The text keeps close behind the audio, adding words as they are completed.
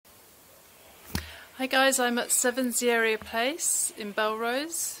Hi guys, I'm at 7 Ziera Place in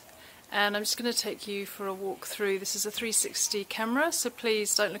Belrose and I'm just going to take you for a walk through. This is a 360 camera, so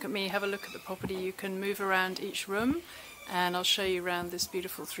please don't look at me, have a look at the property. You can move around each room and I'll show you around this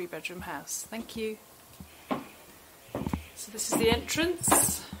beautiful 3-bedroom house. Thank you. So this is the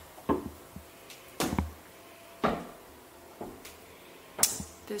entrance.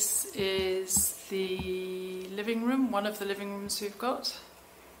 This is the living room, one of the living rooms we've got,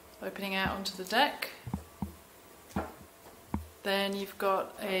 opening out onto the deck. Then you've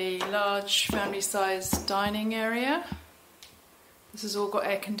got a large family-sized dining area. This has all got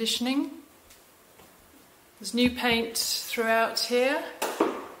air conditioning. There's new paint throughout here.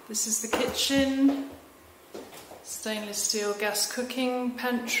 This is the kitchen, stainless steel gas cooking,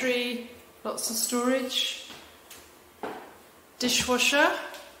 pantry, lots of storage, dishwasher.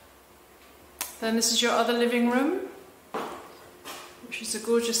 Then this is your other living room, which is a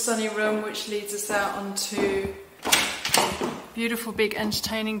gorgeous sunny room which leads us out onto a beautiful big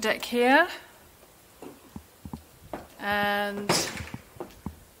entertaining deck here, and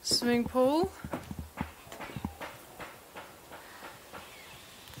swimming pool,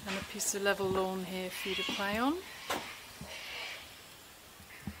 and a piece of level lawn here for you to play on.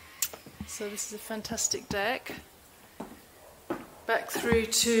 So this is a fantastic deck. Back through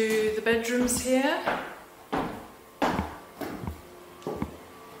to the bedrooms here.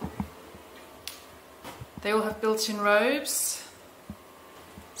 They all have built-in robes.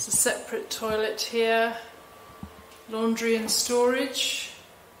 There's a separate toilet here, laundry and storage.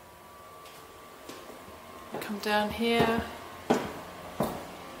 Come down here, got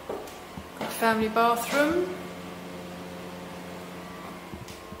a family bathroom.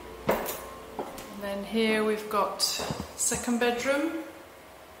 And then here we've got second bedroom,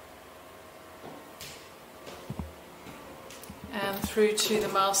 and through to the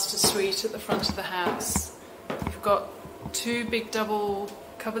master suite at the front of the house. You've got two big double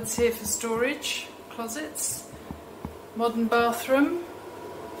cupboards here for storage, closets, modern bathroom,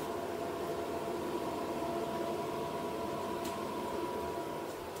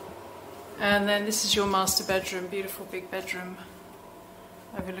 and then this is your master bedroom, beautiful big bedroom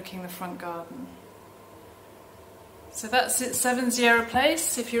overlooking the front garden. So that's it, 7 Ziera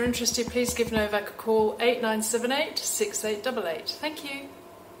Place. If you're interested, please give Novak a call, 8978 6888. Thank you.